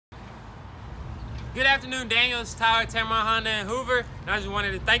Good afternoon, Daniel. It's Tyler, Tamron Honda in Hoover, and I just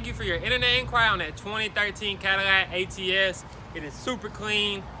wanted to thank you for your internet inquiry on that 2013 Cadillac ATS. It is super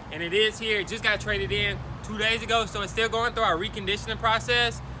clean, and it is here. It just got traded in 2 days ago, so it's still going through our reconditioning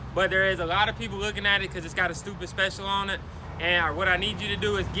process, but there is a lot of people looking at it because it's got a stupid special on it. And what I need you to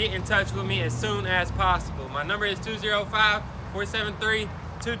do is get in touch with me as soon as possible. My number is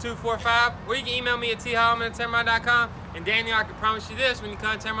 205-473-2245, or you can email me at tholloman@tamron.com. And Daniel, I can promise you this: when you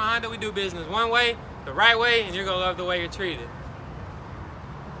come to Tamron Honda, we do business one way, the right way, and you're gonna love the way you're treated.